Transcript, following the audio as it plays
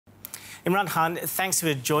Imran Khan, thanks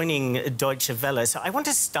for joining Deutsche Welle. So I want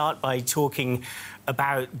to start by talking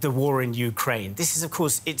about the war in Ukraine. This is, of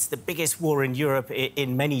course, it's the biggest war in Europe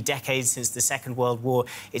in many decades since the Second World War.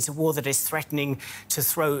 It's a war that is threatening to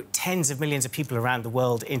throw tens of millions of people around the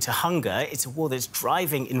world into hunger. It's a war that's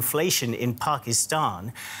driving inflation in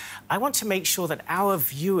Pakistan. I want to make sure that our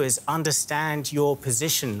viewers understand your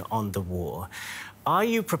position on the war. Are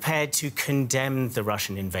you prepared to condemn the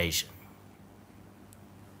Russian invasion?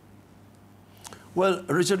 Well,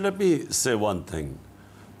 Richard, let me say one thing.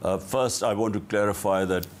 First, I want to clarify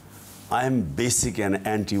that I am basically an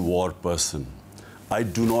anti-war person. I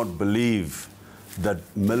do not believe that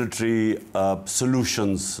military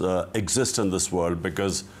solutions exist in this world,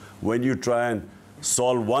 because when you try and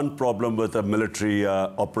solve one problem with a military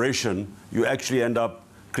operation, you actually end up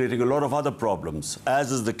creating a lot of other problems,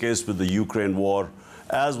 as is the case with the Ukraine war,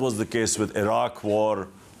 as was the case with Iraq war,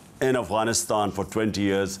 in Afghanistan for 20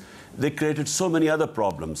 years. They created so many other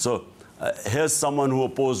problems. So here's someone who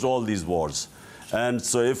opposed all these wars. And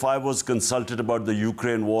so if I was consulted about the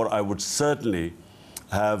Ukraine war, I would certainly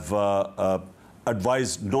have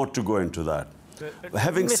advised not to go into that.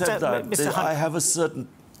 Having said that, I have a certain...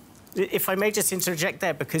 If I may just interject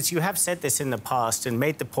there, because you have said this in the past and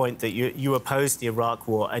made the point that you opposed the Iraq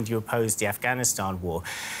war and you opposed the Afghanistan war.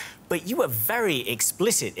 But you were very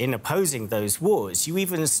explicit in opposing those wars. You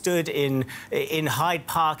even stood in Hyde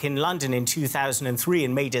Park in London in 2003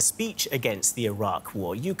 and made a speech against the Iraq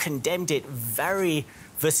war. You condemned it very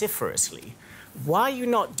vociferously. Why are you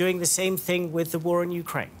not doing the same thing with the war in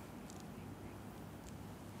Ukraine?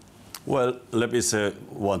 Well, let me say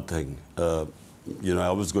one thing.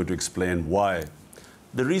 I was going to explain why.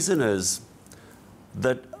 The reason is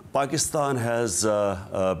that Pakistan has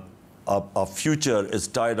our future is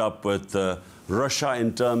tied up with Russia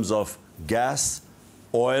in terms of gas,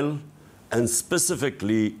 oil, and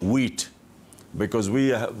specifically wheat, because we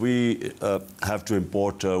have to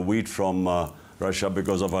import wheat from Russia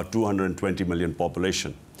because of our 220 million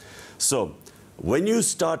population. So when you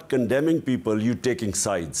start condemning people, you're taking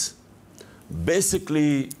sides.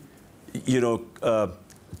 Basically,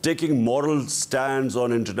 taking moral stands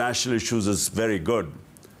on international issues is very good.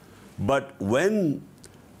 But when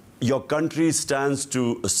your country stands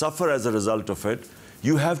to suffer as a result of it,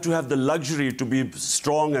 you have to have the luxury to be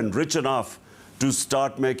strong and rich enough to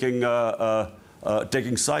start making,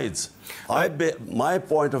 taking sides. My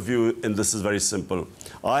point of view in this is very simple.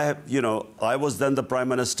 I was then the Prime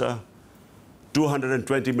Minister.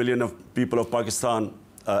 220 million of people of Pakistan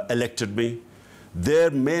elected me.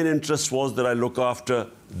 Their main interest was that I look after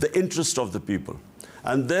the interest of the people.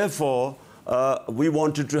 And therefore, we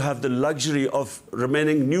wanted to have the luxury of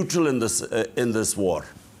remaining neutral in this war.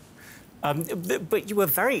 But you were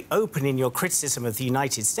very open in your criticism of the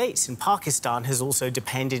United States, and Pakistan has also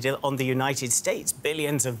depended on the United States,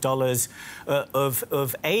 billions of dollars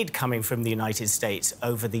of aid coming from the United States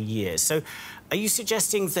over the years. So are you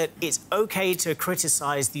suggesting that it's OK to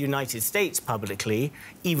criticize the United States publicly,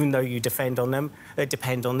 even though you depend on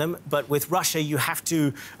them, but with Russia you have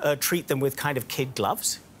to treat them with kind of kid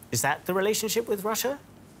gloves? Is that the relationship with Russia?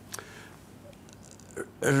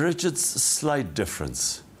 Richard's slight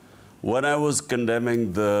difference. When I was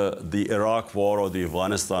condemning the Iraq war or the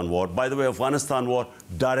Afghanistan war, by the way, Afghanistan war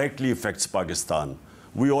directly affects Pakistan.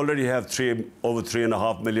 We already have over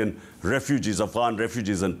 3.5 million refugees, Afghan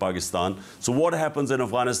refugees in Pakistan. So what happens in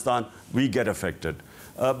Afghanistan, we get affected.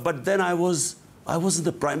 But then I was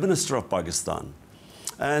the Prime Minister of Pakistan.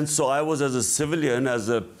 And so I was, as a civilian,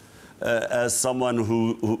 as someone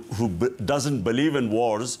who doesn't believe in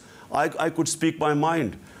wars, I could speak my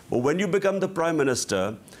mind. But when you become the Prime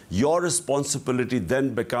Minister, your responsibility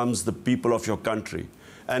then becomes the people of your country.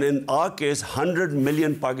 And in our case, 100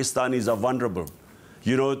 million Pakistanis are vulnerable,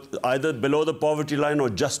 either below the poverty line or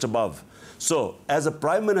just above. So as a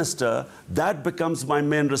Prime Minister, that becomes my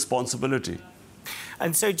main responsibility.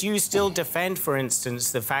 And so do you still defend, for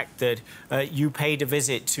instance, the fact that you paid a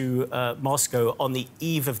visit to Moscow on the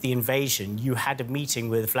eve of the invasion? You had a meeting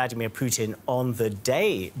with Vladimir Putin on the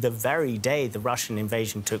very day the Russian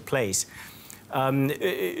invasion took place.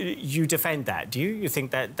 You defend that, do you? You think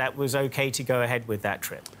that that was OK to go ahead with that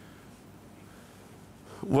trip?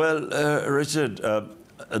 Well, Richard,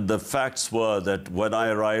 the facts were that when I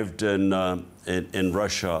arrived in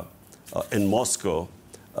Russia, in Moscow,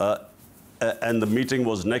 and the meeting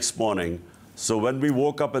was next morning. So when we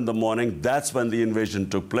woke up in the morning, that's when the invasion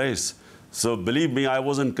took place. So believe me, I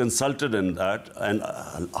wasn't consulted in that, and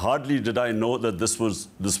hardly did I know that this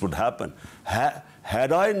would happen.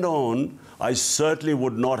 Had I known, I certainly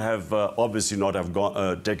would not have, obviously not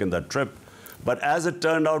have taken that trip. But as it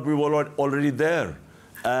turned out, we were already there.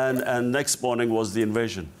 and next morning was the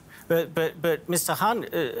invasion. But Mr. Khan,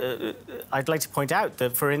 I'd like to point out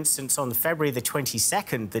that, for instance, on February the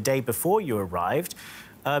 22nd, the day before you arrived,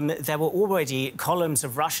 there were already columns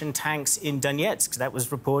of Russian tanks in Donetsk. That was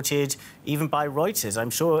reported even by Reuters.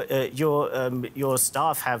 I'm sure your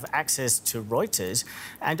staff have access to Reuters.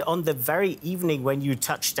 And on the very evening when you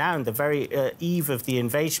touched down, the very eve of the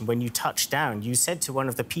invasion, when you touched down, you said to one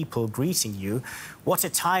of the people greeting you, "What a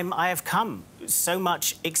time I have come, so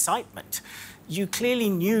much excitement." You clearly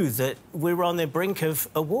knew that we were on the brink of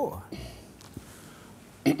a war.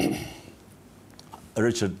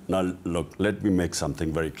 Richard, now look, let me make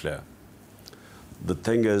something very clear. The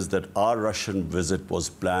thing is that our Russian visit was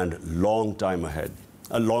planned long time ahead,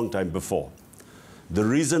 a long time before. The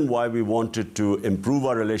reason why we wanted to improve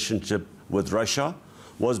our relationship with Russia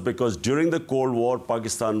was because during the Cold War,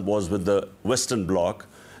 Pakistan was with the Western Bloc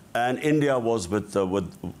and India was with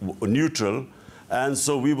neutral. And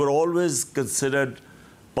so we were always considered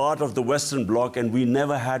part of the Western Bloc, and we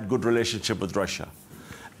never had good relationship with Russia.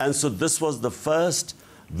 And so this was the first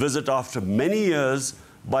visit after many years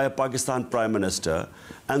by a Pakistan Prime Minister.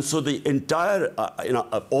 And so the entire,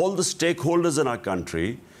 all the stakeholders in our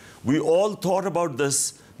country, we all thought about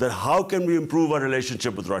this, that how can we improve our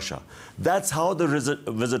relationship with Russia? That's how the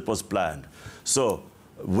visit was planned. So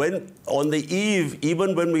when, on the eve,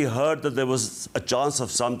 even when we heard that there was a chance of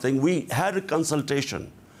something, we had a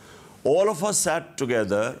consultation. All of us sat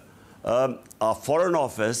together, our Foreign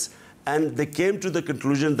Office, and they came to the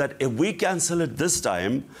conclusion that if we cancel it this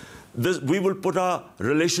time, we will put our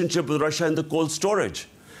relationship with Russia in the cold storage.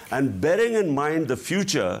 And bearing in mind the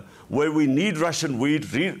future, where we need Russian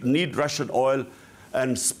wheat, need Russian oil,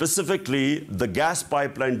 and specifically the gas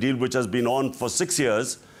pipeline deal, which has been on for 6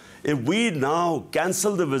 years, if we now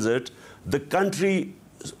cancel the visit, the country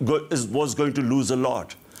was going to lose a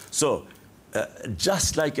lot. So,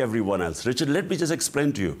 just like everyone else, Richard, let me just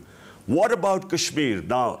explain to you. What about Kashmir?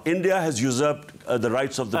 Now, India has usurped the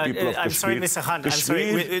rights of the people of Kashmir. I'm sorry, Mr. Khan.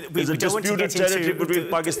 Kashmir is a disputed territory between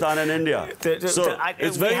Pakistan and India. So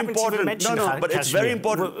it's very important. No, but it's very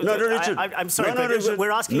important. No, Richard. I'm sorry, but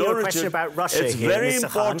we're asking you a question about Russia here, very Mr.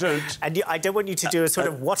 important. Khan, and I don't want you to do a sort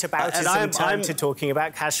of whataboutism to talking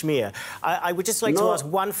about Kashmir. I would just like to ask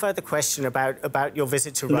one further question about your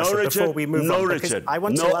visit to Russia before we move on. Richard. I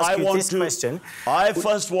want to ask you this question. I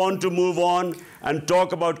first want to move on and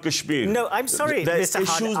talk about Kashmir. No, I'm sorry, Mr.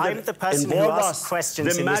 Khan. I'm the person who asks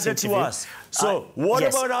questions in this interview. They matter to us. So what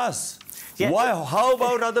about us? Yeah. How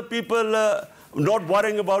about other people not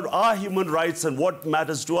worrying about our human rights and what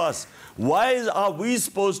matters to us? Why are we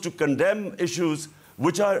supposed to condemn issues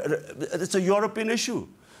which are, it's a European issue?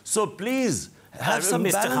 So please, have some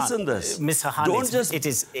balance in this. Mr. Khan,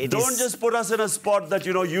 don't just put us in a spot that,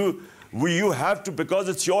 you have to, because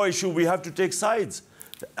it's your issue, we have to take sides.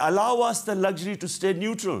 Allow us the luxury to stay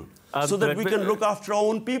neutral so that we can look after our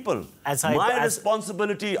own people. My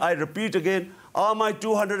responsibility, I repeat again, are my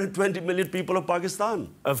 220 million people of Pakistan.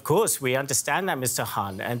 Of course, we understand that, Mr.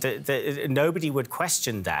 Khan, and nobody would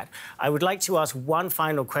question that. I would like to ask one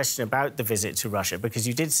final question about the visit to Russia, because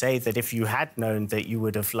you did say that if you had known that you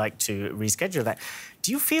would have liked to reschedule that.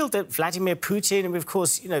 Do you feel that Vladimir Putin, and of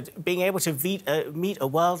course, being able to meet a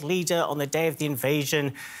world leader on the day of the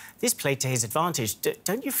invasion, this played to his advantage?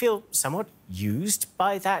 Don't you feel somewhat used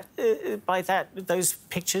by those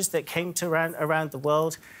pictures that came to around the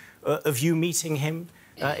world of you meeting him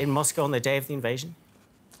in Moscow on the day of the invasion?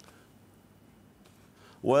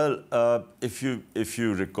 Well, if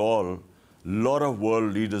you recall, a lot of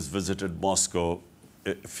world leaders visited Moscow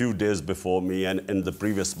a few days before me, and in the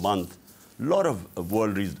previous month, a lot of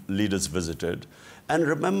world leaders visited. And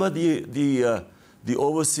remember, the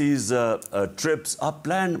overseas trips are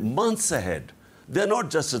planned months ahead. They're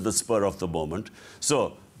not just at the spur of the moment.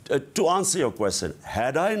 So, to answer your question,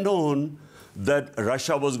 had I known that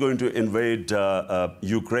Russia was going to invade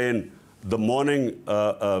Ukraine the morning,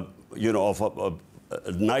 of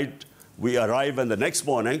night we arrive and the next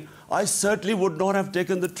morning, I certainly would not have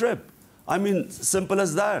taken the trip. I mean, simple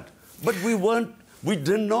as that. But we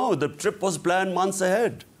didn't know. The trip was planned months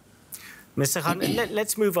ahead. Mr. Khan,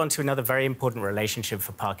 let's move on to another very important relationship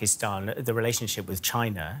for Pakistan, the relationship with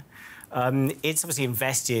China. It's obviously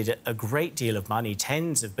invested a great deal of money,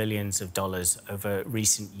 tens of billions of dollars over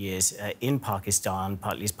recent years in Pakistan,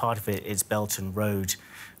 partly as part of its Belt and Road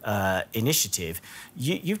initiative.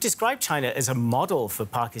 You've described China as a model for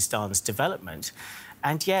Pakistan's development,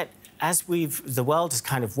 and yet, as the world has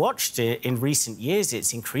kind of watched it in recent years,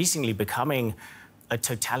 it's increasingly becoming a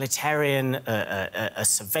totalitarian, a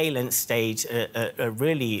surveillance state, a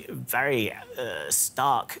really very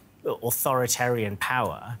stark authoritarian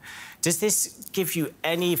power. Does this give you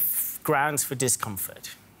any grounds for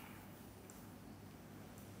discomfort?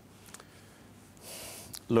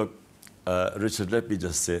 Look, Richard, let me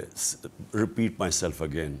just repeat myself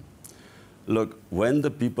again. Look, when the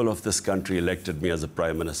people of this country elected me as a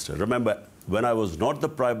Prime Minister, remember, when I was not the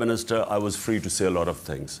Prime Minister, I was free to say a lot of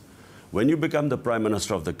things. When you become the Prime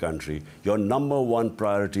Minister of the country, your #1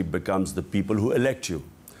 priority becomes the people who elect you.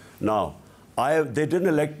 Now, they didn't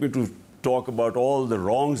elect me to talk about all the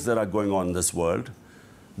wrongs that are going on in this world.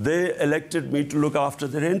 They elected me to look after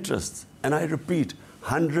their interests. And I repeat,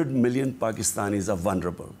 100 million Pakistanis are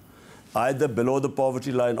vulnerable, either below the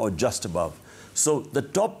poverty line or just above. So the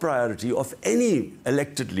top priority of any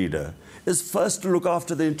elected leader is first to look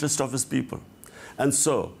after the interest of his people. And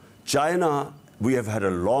so China, we have had a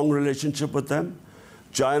long relationship with them.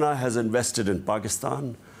 China has invested in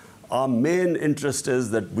Pakistan. Our main interest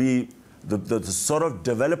is that the sort of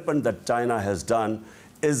development that China has done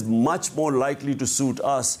is much more likely to suit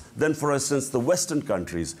us than, for instance, the Western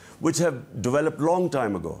countries, which have developed long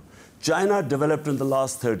time ago. China developed in the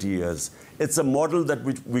last 30 years. It's a model that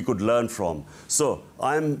we could learn from. So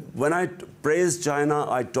when I praise China,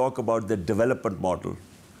 I talk about the development model.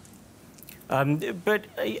 But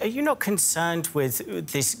are you not concerned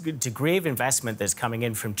with this degree of investment that's coming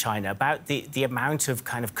in from China, about the amount of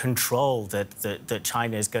kind of control that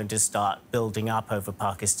China is going to start building up over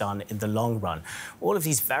Pakistan in the long run? All of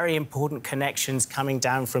these very important connections coming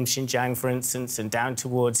down from Xinjiang, for instance, and down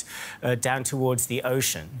towards the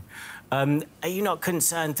ocean. Are you not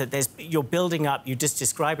concerned that you're building up, you just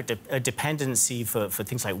described a dependency for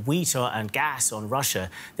things like wheat and gas on Russia,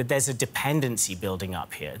 that there's a dependency building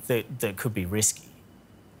up here that could be risky?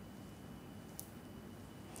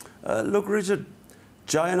 Look, Richard,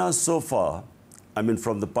 China so far, I mean,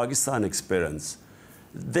 from the Pakistan experience,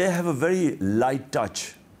 they have a very light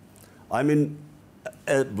touch. I mean,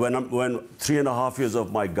 when 3.5 years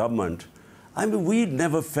of my government, I mean, we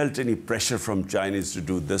never felt any pressure from Chinese to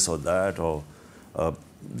do this or that, or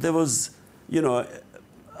there was, you know,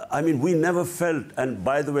 I mean, we never felt, and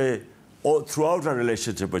by the way, throughout our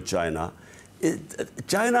relationship with China,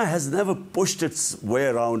 China has never pushed its way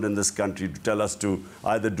around in this country to tell us to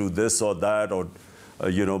either do this or that, or,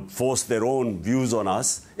 you know, force their own views on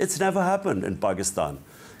us. It's never happened in Pakistan.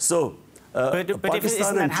 So, But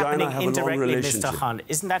Pakistan and China have a long relationship. Mr. Han,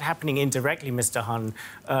 isn't that happening indirectly, Mr. Han,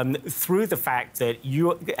 through the fact that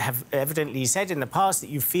you have evidently said in the past that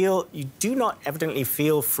you do not evidently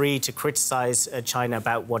feel free to criticize China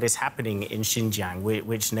about what is happening in Xinjiang,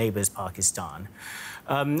 which neighbors Pakistan?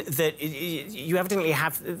 That you evidently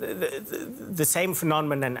have the same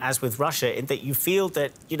phenomenon as with Russia, in that you feel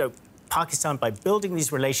that, you know, Pakistan, by building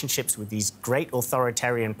these relationships with these great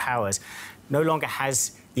authoritarian powers, no longer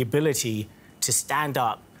has the ability to stand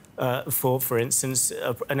up for instance,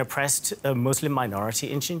 an oppressed Muslim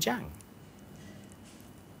minority in Xinjiang.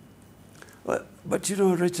 Well, but you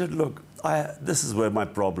know, Richard, look, this is where my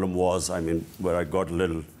problem was, I mean, where I got a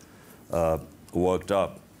little worked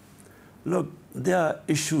up. Look, there are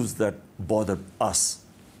issues that bother us,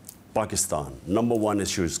 Pakistan. #1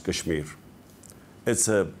 issue is Kashmir. It's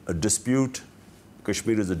a dispute.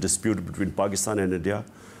 Kashmir is a dispute between Pakistan and India,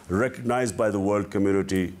 recognized by the world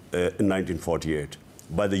community in 1948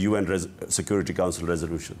 by the UN Security Council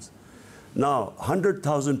resolutions. Now,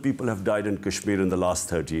 100,000 people have died in Kashmir in the last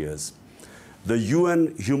 30 years. The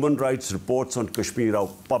UN human rights reports on Kashmir are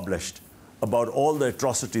published about all the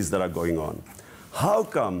atrocities that are going on. How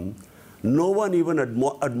come no one even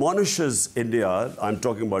admonishes India, I'm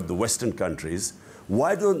talking about the Western countries,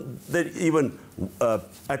 why don't they even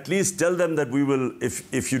at least tell them that we will,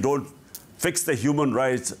 if you don't fix the human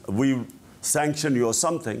rights, we sanction you or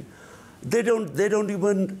something? They don't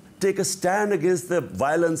even take a stand against the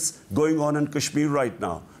violence going on in Kashmir right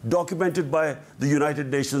now, documented by the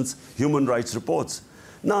United Nations human rights reports.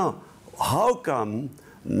 Now, how come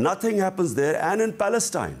nothing happens there and in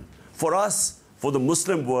Palestine? For us, for the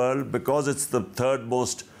Muslim world, because it's the third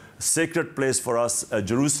most sacred place for us,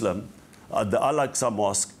 Jerusalem, the Al-Aqsa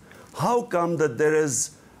Mosque, how come that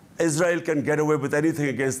Israel can get away with anything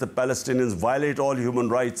against the Palestinians, violate all human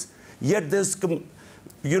rights, yet there's,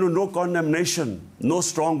 you know, no condemnation, no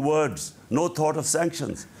strong words, no thought of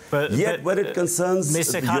sanctions. Yet when it concerns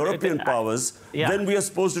the European powers, then we are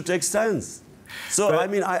supposed to take stands. So, I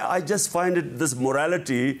mean, I just find this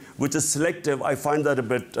morality, which is selective, I find that a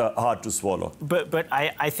bit hard to swallow. But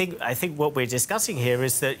I think what we're discussing here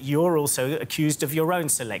is that you're also accused of your own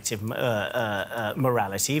selective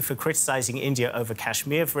morality for criticising India over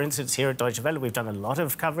Kashmir. For instance, here at Deutsche Welle, we've done a lot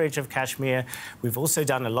of coverage of Kashmir. We've also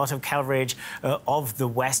done a lot of coverage of the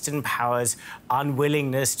Western powers'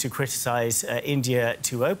 unwillingness to criticise India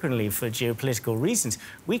too openly for geopolitical reasons.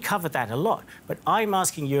 We covered that a lot. But I'm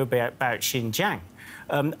asking you about Xinjiang.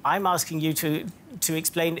 I'm asking you to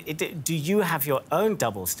explain, do you have your own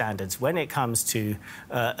double standards when it comes to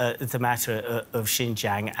the matter of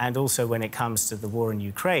Xinjiang and also when it comes to the war in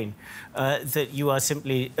Ukraine, that you are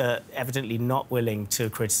simply evidently not willing to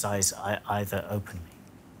criticise either openly?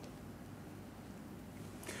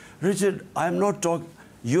 Richard, I'm not talking...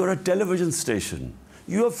 You're a television station.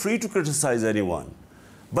 You are free to criticize anyone.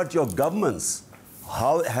 But your governments,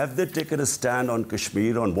 how have they taken a stand on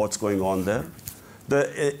Kashmir, on what's going on there?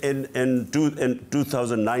 In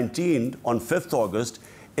 2019, on 5th August,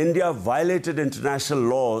 India violated international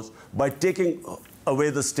laws by taking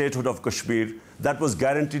away the statehood of Kashmir that was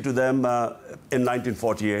guaranteed to them in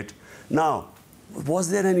 1948. Now, was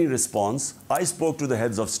there any response? I spoke to the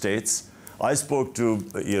heads of states. I spoke to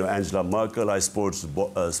Angela Merkel. I spoke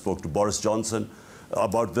to Boris Johnson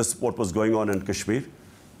about what was going on in Kashmir.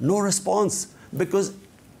 No response, because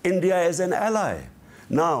India is an ally.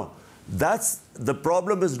 Now, the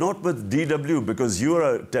problem is not with DW, because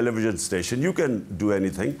you're a television station, you can do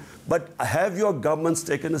anything, but have your governments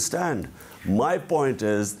taken a stand? My point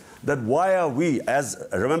is that why are we,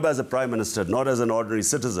 remember as a Prime Minister, not as an ordinary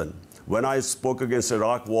citizen, when I spoke against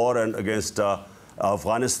Iraq war and against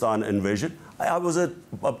Afghanistan invasion, I was a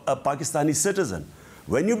Pakistani citizen.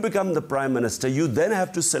 When you become the Prime Minister, you then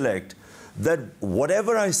have to select that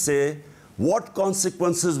whatever I say, what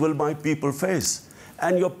consequences will my people face?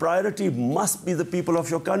 And your priority must be the people of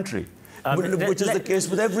your country, which is the case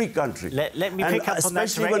with every country. Let me pick up on that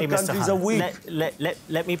directly, Mr. Khan.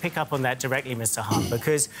 Let me pick up on that directly, Mr. Khan,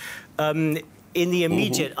 because in the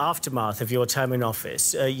immediate aftermath of your term in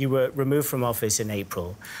office, you were removed from office in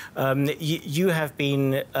April. You have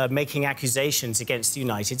been making accusations against the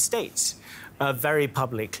United States very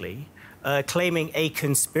publicly, claiming a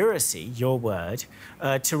conspiracy, your word,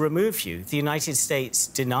 to remove you. The United States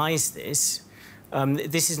denies this.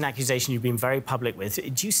 This is an accusation you've been very public with.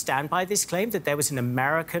 Do you stand by this claim that there was an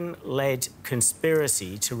American-led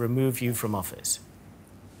conspiracy to remove you from office?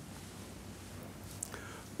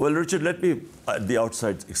 Well, Richard, let me at the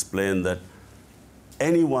outset explain that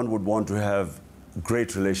anyone would want to have a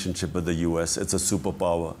great relationship with the US. It's a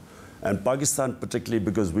superpower. And Pakistan particularly,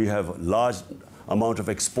 because we have a large amount of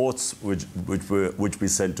exports which we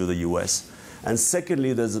send to the US. And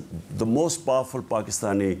secondly, the most powerful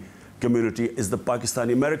Pakistani community is the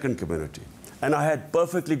Pakistani-American community. And I had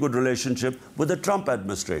perfectly good relationship with the Trump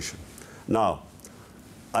administration. Now,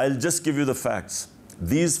 I'll just give you the facts.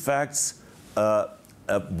 These facts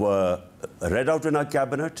were read out in our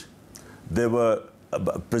cabinet. They were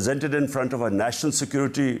presented in front of our National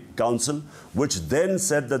Security Council, which then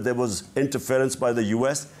said that there was interference by the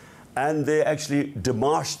US, and they actually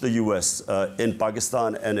demarched the US in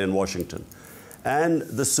Pakistan and in Washington. And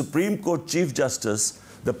the Supreme Court Chief Justice,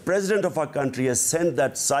 the president of our country, has sent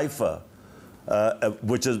that cipher,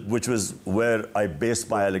 which was where I based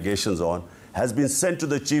my allegations on, has been sent to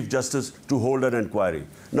the Chief Justice to hold an inquiry.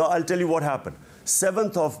 Now, I'll tell you what happened.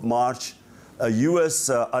 7th of March, a US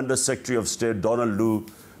Under Secretary of State, Donald Lu,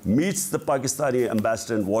 meets the Pakistani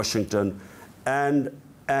ambassador in Washington and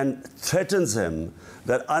threatens him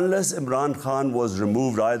that unless Imran Khan was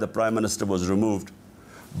removed, the Prime Minister was removed,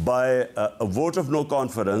 by a vote of no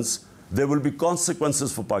confidence, there will be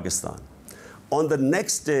consequences for Pakistan. On the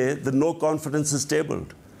next day, the no confidence is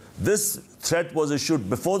tabled. This threat was issued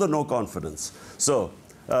before the no confidence. So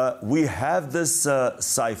we have this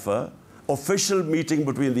cipher, official meeting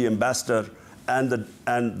between the ambassador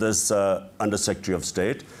and this Under Secretary of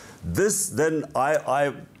State. This then,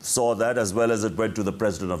 I saw that as well as it went to the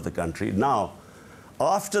president of the country. Now,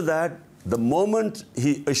 after that, the moment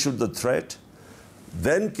he issued the threat,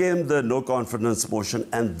 then came the no confidence motion,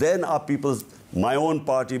 and then our people, my own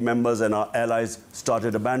party members and our allies,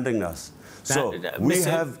 started abandoning us. So we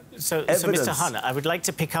have evidence. So, Mr. Khan, I would like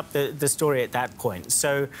to pick up the story at that point.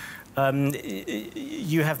 So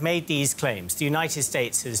you have made these claims. The United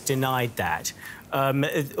States has denied that.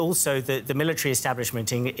 Also, the military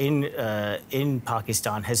establishment in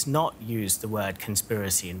Pakistan has not used the word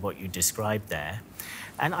conspiracy in what you described there.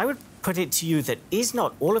 And I would put it to you that is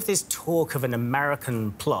not all of this talk of an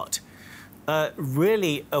American plot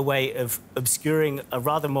really a way of obscuring a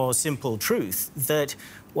rather more simple truth, that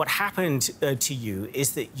what happened to you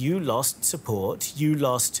is that you lost support, you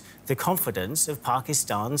lost the confidence of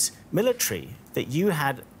Pakistan's military, that you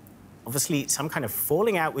had obviously some kind of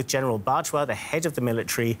falling out with General Bajwa, the head of the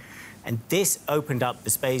military, and this opened up the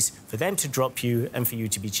space for them to drop you and for you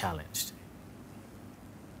to be challenged.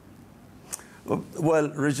 Well,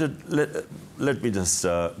 Richard, let me just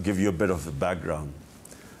give you a bit of a background.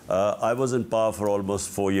 I was in power for almost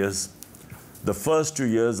 4 years. The first 2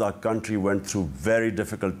 years, our country went through very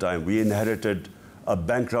difficult time. We inherited a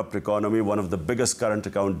bankrupt economy, one of the biggest current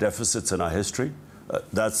account deficits in our history.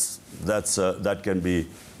 That can be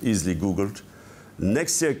easily Googled.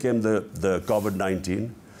 Next year came the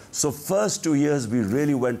COVID-19. So first 2 years, we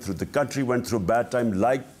really went through, the country went through bad time,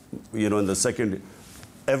 like, you know, in the second,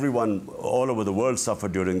 everyone all over the world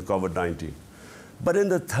suffered during COVID-19. But in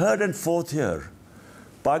the third and fourth year,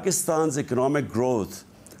 Pakistan's economic growth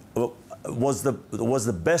was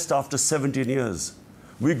the best after 17 years.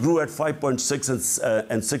 We grew at 5.6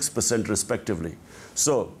 and 6% respectively.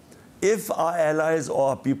 So if our allies or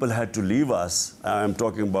our people had to leave us, I'm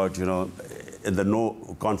talking about, you know, in the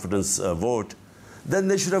no confidence vote, then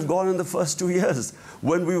they should have gone in the first 2 years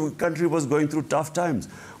when the country was going through tough times.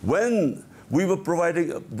 When we were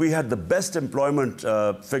providing, we had the best employment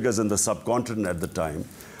figures in the subcontinent at the time.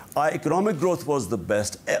 Our economic growth was the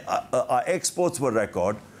best. Our exports were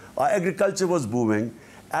record. Our agriculture was booming.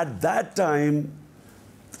 At that time,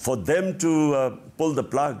 for them to pull the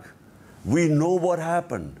plug, we know what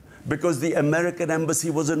happened. Because the American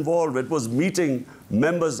embassy was involved. It was meeting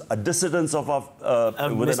members, dissidents of our,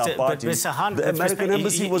 within our party. But Mr. Khan, the American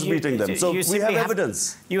embassy was meeting them. So we have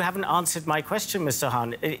evidence. You haven't answered my question, Mr.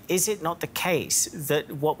 Khan. Is it not the case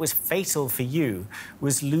that what was fatal for you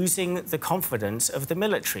was losing the confidence of the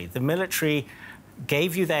military? The military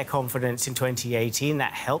gave you their confidence in 2018.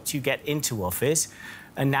 That helped you get into office.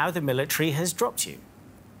 And now the military has dropped you.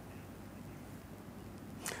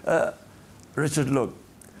 Richard, look.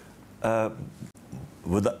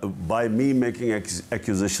 By me making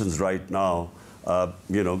accusations right now,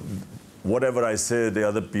 you know, whatever I say, the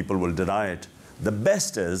other people will deny it. The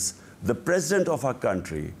best is the president of our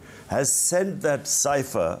country has sent that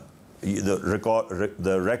cipher,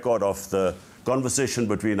 the record of the conversation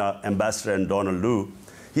between our ambassador and Donald Lu.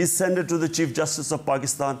 He sent it to the Chief Justice of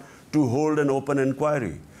Pakistan to hold an open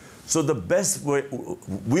inquiry. So the best way,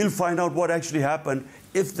 we'll find out what actually happened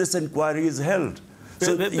if this inquiry is held.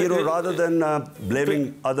 So, you know, rather than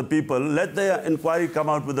blaming other people, let the inquiry come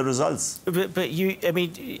out with the results. But you, I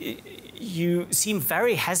mean, you seem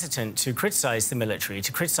very hesitant to criticize the military,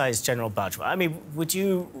 to criticize General Bajwa. I mean, would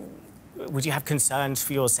you have concerns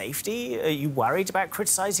for your safety? Are you worried about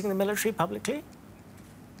criticizing the military publicly?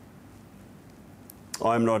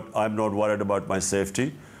 I'm not worried about my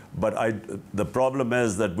safety. But the problem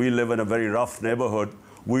is that we live in a very rough neighborhood.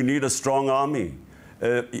 We need a strong army.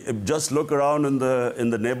 Just look around in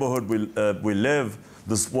the neighborhood we live.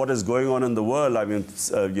 What is going on in the world? I mean,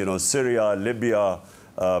 you know, Syria, Libya,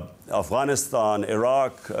 Afghanistan,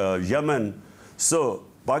 Iraq, Yemen. So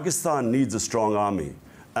Pakistan needs a strong army,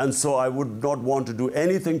 and so I would not want to do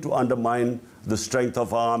anything to undermine the strength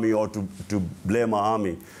of our army or to blame our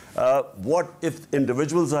army. What if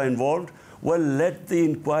individuals are involved? Well, let the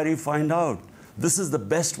inquiry find out. This is the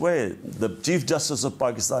best way. The Chief Justice of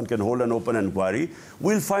Pakistan can hold an open inquiry.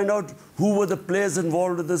 We'll find out who were the players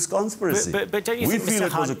involved in this conspiracy. But don't you we think, feel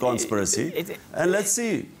Mr. it was a conspiracy, and let's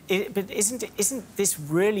see. But isn't this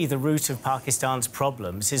really the root of Pakistan's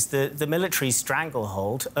problems? Is the military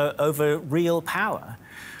stranglehold over real power?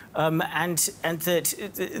 And that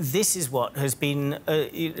this is what has been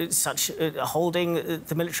holding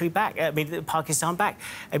the military back, I mean, Pakistan back.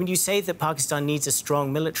 I mean, you say that Pakistan needs a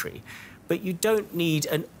strong military, but you don't need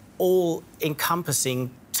an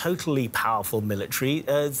all-encompassing, totally powerful military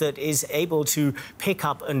that is able to pick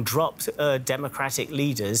up and drop democratic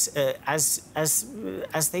leaders as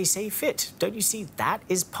they see fit. Don't you see that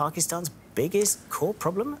is Pakistan's biggest core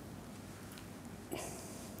problem?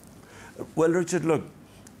 Well, Richard, look.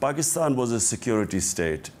 Pakistan was a security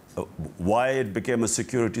state. Why it became a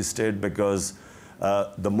security state? Because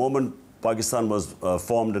the moment Pakistan was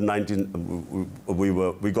formed in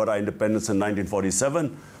we got our independence in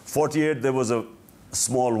 1947. 48, there was a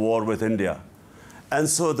small war with India. And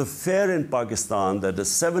so the fear in Pakistan that a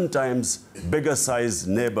 7 times bigger sized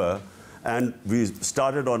neighbor, and we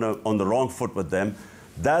started on the wrong foot with them,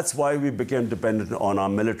 that's why we became dependent on our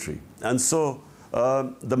military. And so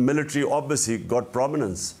the military obviously got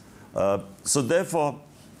prominence. So therefore,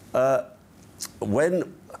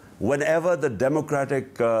 whenever the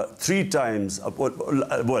democratic 3 times,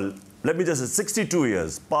 well, let me just say 62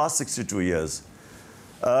 years, past 62 years,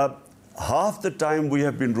 half the time we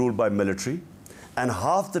have been ruled by military, and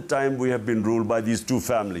half the time we have been ruled by these two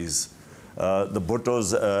families, the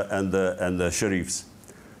Bhuttos and the Sharifs.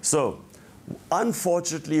 So,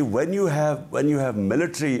 unfortunately, when you have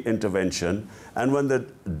military intervention, and when the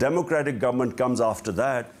democratic government comes after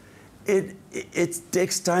that, it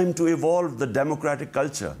takes time to evolve the democratic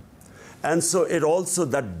culture. And so it also,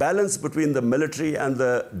 that balance between the military and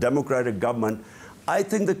the democratic government, I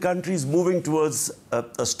think the country is moving towards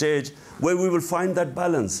a stage where we will find that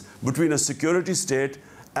balance between a security state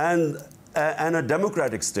and a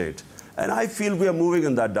democratic state. And I feel we are moving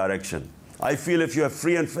in that direction. I feel if you have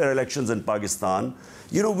free and fair elections in Pakistan,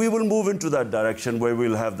 you know, we will move into that direction where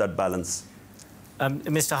we'll have that balance.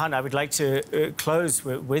 Mr. Khan, I would like to close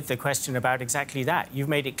with the question about exactly that. You've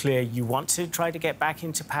made it clear you want to try to get back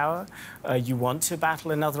into power. You want to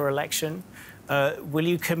battle another election. Will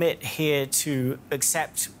you commit here to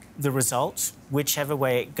accept the result, whichever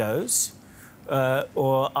way it goes?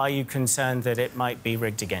 Or are you concerned that it might be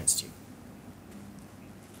rigged against you?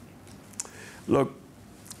 Look,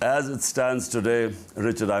 as it stands today,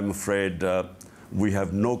 Richard, I'm afraid we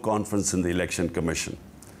have no confidence in the Election Commission,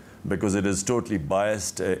 because it is totally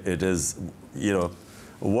biased. It is, you know,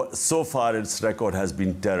 so far its record has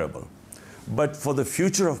been terrible. But for the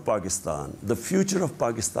future of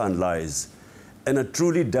Pakistan lies in a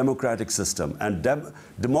truly democratic system. And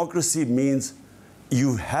democracy means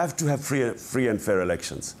you have to have free and fair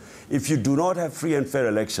elections. If you do not have free and fair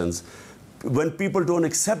elections, when people don't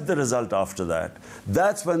accept the result after that,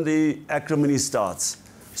 that's when the acrimony starts.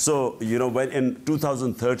 So, you know, when in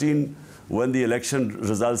 2013, when the election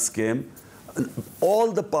results came,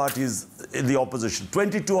 all the parties in the opposition,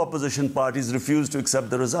 22 opposition parties refused to accept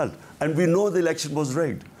the result. And we know the election was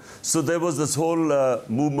rigged. So there was this whole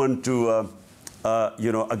movement to,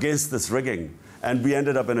 you know, against this rigging. And we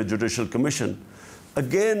ended up in a judicial commission.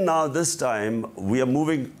 Again, now this time, we are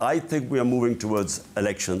moving, I think we are moving towards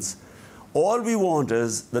elections. All we want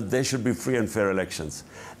is that there should be free and fair elections.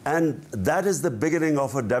 And that is the beginning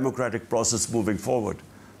of a democratic process moving forward.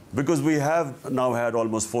 Because we have now had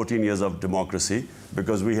almost 14 years of democracy,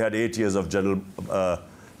 because we had 8 years of General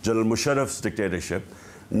Musharraf's dictatorship.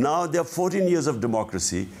 Now there are 14 years of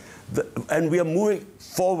democracy, and we are moving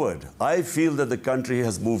forward. I feel that the country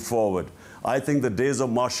has moved forward. I think the days of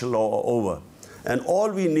martial law are over. And all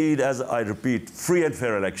we need, as I repeat, free and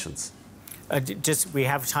fair elections. We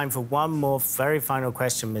have time for one more very final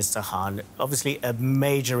question, Mr. Khan. Obviously, a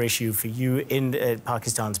major issue for you in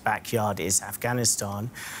Pakistan's backyard is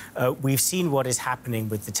Afghanistan. We've seen what is happening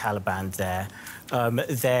with the Taliban there.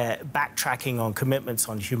 They're backtracking on commitments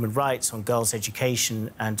on human rights, on girls'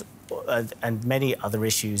 education, and many other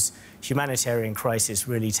issues. Humanitarian crisis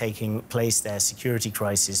really taking place there, security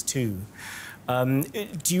crisis too.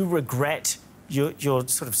 Do you regret your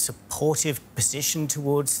sort of supportive position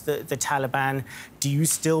towards the Taliban? Do you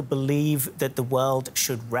still believe that the world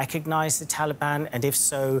should recognize the Taliban? And if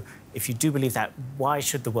so, if you do believe that, why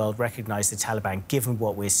should the world recognize the Taliban, given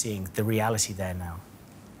what we're seeing, the reality there now?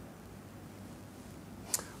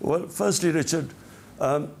 Well, firstly, Richard,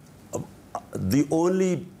 the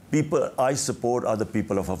only people I support are the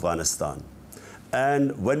people of Afghanistan.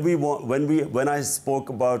 And when I spoke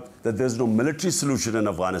about that there's no military solution in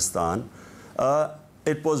Afghanistan,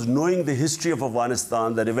 it was knowing the history of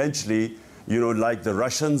Afghanistan that eventually, you know, like the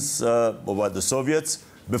Russians, or the Soviets,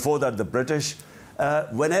 before that the British,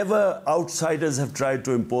 whenever outsiders have tried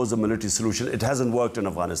to impose a military solution, it hasn't worked in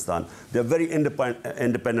Afghanistan. They're very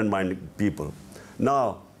independent-minded people.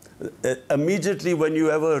 Now, immediately when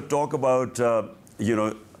you ever talk about, you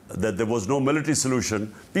know, that there was no military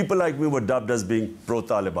solution, people like me were dubbed as being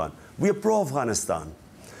pro-Taliban. We are pro-Afghanistan.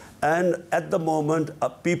 And at the moment,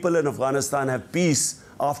 people in Afghanistan have peace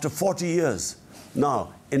after 40 years.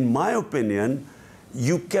 Now, in my opinion,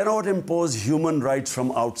 you cannot impose human rights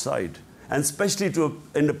from outside, and especially to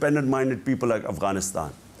independent-minded people like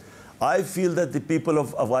Afghanistan. I feel that the people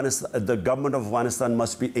of Afghanistan, the government of Afghanistan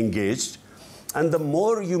must be engaged. And the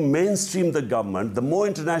more you mainstream the government, the more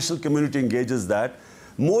international community engages that,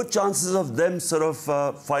 more chances of them sort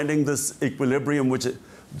of finding this equilibrium which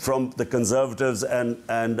from the conservatives and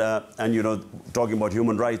you know, talking about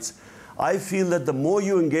human rights. I feel that the more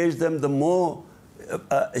you engage them, the more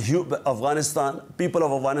people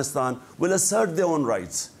of Afghanistan will assert their own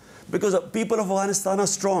rights. Because people of Afghanistan are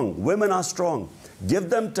strong, women are strong. Give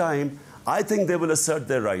them time, I think they will assert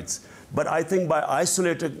their rights. But I think by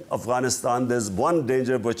isolating Afghanistan, there's one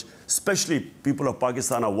danger which especially people of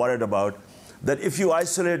Pakistan are worried about, that if you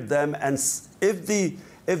isolate them and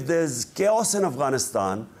if there's chaos in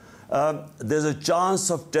Afghanistan, there's a chance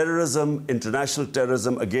of terrorism, international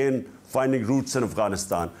terrorism, again, finding roots in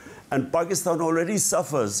Afghanistan. And Pakistan already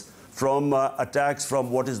suffers from attacks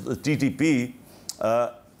from what is the TTP,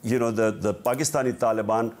 the Pakistani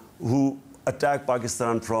Taliban, who attack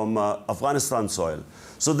Pakistan from Afghanistan soil.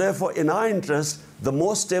 So therefore, in our interest, the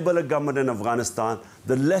more stable a government in Afghanistan,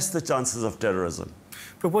 the less the chances of terrorism.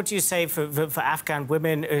 But what do you say for Afghan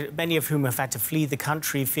women, many of whom have had to flee the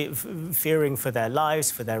country, fearing for their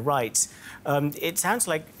lives, for their rights? It sounds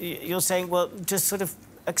like you're saying, well, just sort of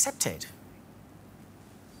accept it.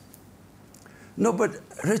 No, but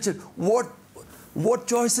Richard, what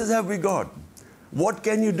choices have we got? What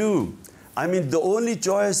can you do? I mean, the only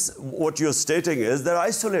choice, what you're stating, is that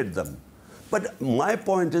isolate them. But my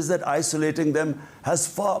point is that isolating them has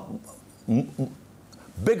far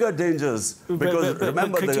bigger dangers. Because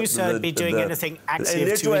remember, could you, sir, be doing anything active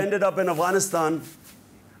NATO ended up in Afghanistan.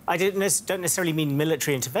 I don't necessarily mean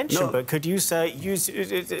military intervention, but could you, sir, use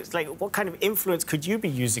what kind of influence could you be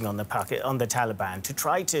using on the Taliban to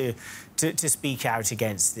try to speak out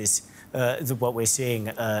against this, what we're seeing,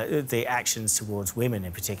 the actions towards women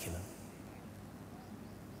in particular?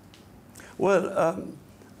 Well,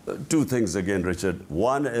 two things again, Richard.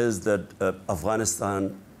 One is that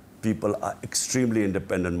Afghanistan people are extremely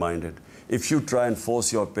independent-minded. If you try and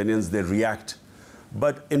force your opinions, they react.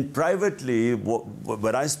 But privately,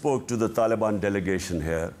 when I spoke to the Taliban delegation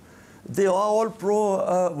here, they are all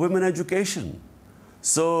pro-women education.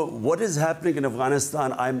 So what is happening in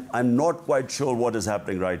Afghanistan, I'm not quite sure what is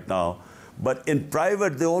happening right now. But in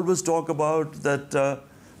private, they always talk about that,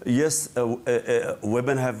 yes,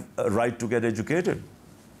 women have a right to get educated.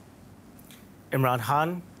 Imran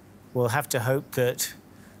Khan, we'll have to hope that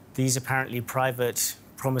these apparently private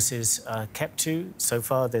promises are kept to. So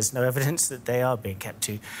far, there's no evidence that they are being kept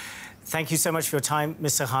to. Thank you so much for your time,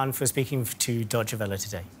 Mr. Khan, for speaking to Deutsche Welle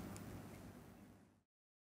today.